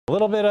A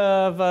little bit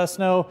of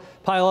snow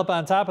pile up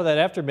on top of that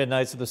after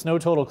midnight, so the snow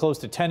total close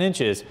to 10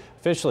 inches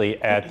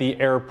officially at the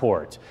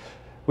airport.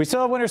 We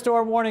still have winter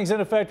storm warnings in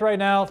effect right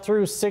now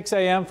through 6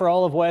 a.m. for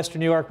all of western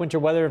New York. Winter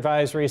weather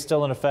advisory is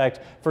still in effect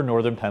for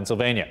northern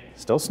Pennsylvania.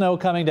 Still snow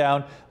coming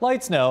down,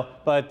 light snow,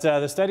 but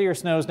the steadier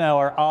snows now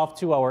are off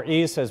to our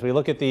east. As we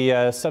look at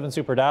the 7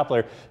 Super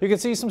Doppler, you can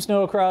see some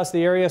snow across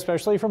the area,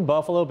 especially from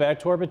Buffalo back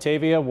toward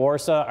Batavia,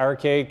 Warsaw,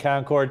 Arcade,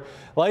 Concord.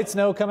 Light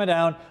snow coming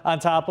down on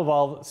top of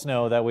all the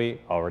snow that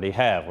we already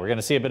have. We're going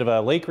to see a bit of a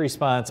lake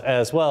response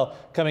as well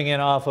coming in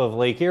off of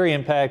Lake Erie,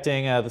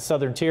 impacting the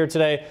southern tier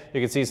today.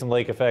 You can see some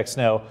lake effect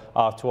snow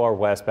off to our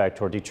west back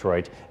toward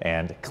Detroit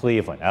and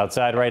Cleveland.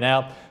 Outside right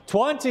now,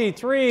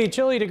 23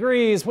 chilly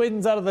degrees,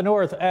 winds out of the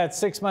north at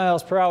 6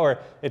 miles per hour.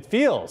 It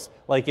feels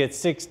like it's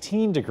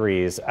 16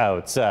 degrees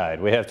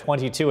outside. We have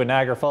 22 in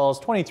Niagara Falls,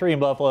 23 in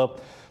Buffalo,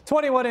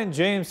 21 in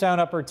Jamestown,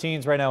 upper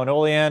teens right now in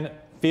Olean.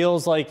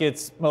 Feels like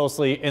it's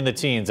mostly in the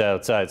teens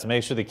outside, so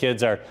make sure the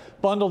kids are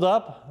bundled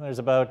up. There's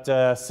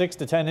about 6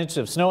 to 10 inches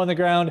of snow on the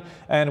ground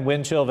and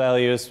wind chill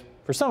values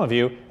for some of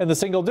you in the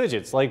single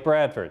digits like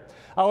Bradford.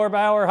 Hour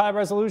by hour high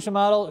resolution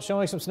model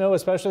showing some snow,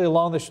 especially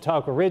along the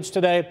Chautauqua Ridge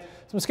today.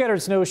 Some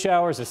scattered snow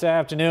showers this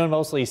afternoon,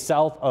 mostly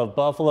south of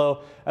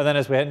Buffalo. And then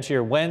as we head into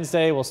your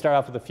Wednesday, we'll start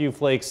off with a few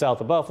flakes south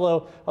of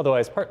Buffalo,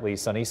 otherwise partly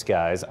sunny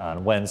skies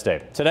on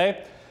Wednesday.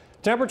 Today,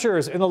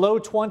 temperatures in the low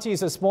 20s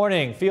this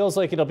morning. Feels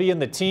like it'll be in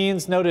the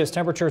teens. Notice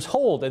temperatures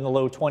hold in the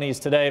low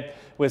 20s today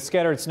with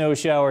scattered snow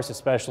showers,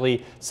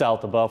 especially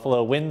south of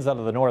Buffalo. Winds out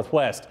of the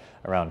northwest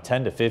around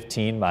 10 to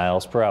 15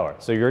 miles per hour.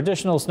 So your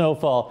additional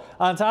snowfall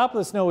on top of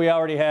the snow we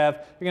already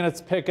have, you're going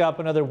to pick up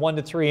another 1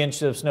 to 3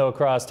 inches of snow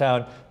across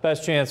town.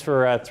 Best chance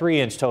for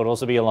 3-inch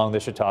totals will be along the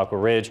Chautauqua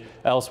Ridge.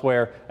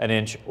 Elsewhere, an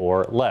inch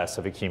or less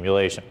of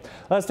accumulation.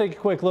 Let's take a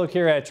quick look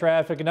here at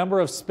traffic. A number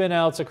of spin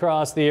outs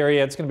across the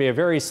area. It's going to be a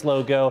very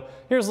slow go.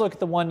 Here's a look at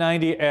the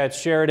 190 at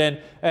Sheridan.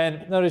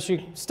 And notice you're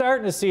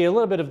starting to see a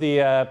little bit of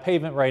the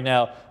pavement right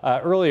now.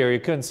 Earlier, you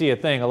couldn't see a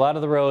thing. A lot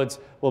of the roads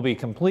will be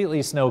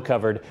completely snow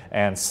covered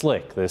and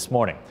slick this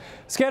morning.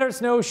 Scattered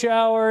snow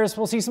showers.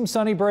 We'll see some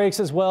sunny breaks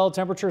as well.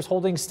 Temperatures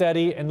holding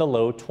steady in the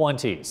low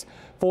 20s.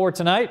 For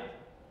tonight,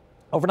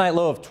 overnight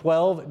low of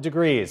 12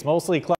 degrees. Mostly cloudy.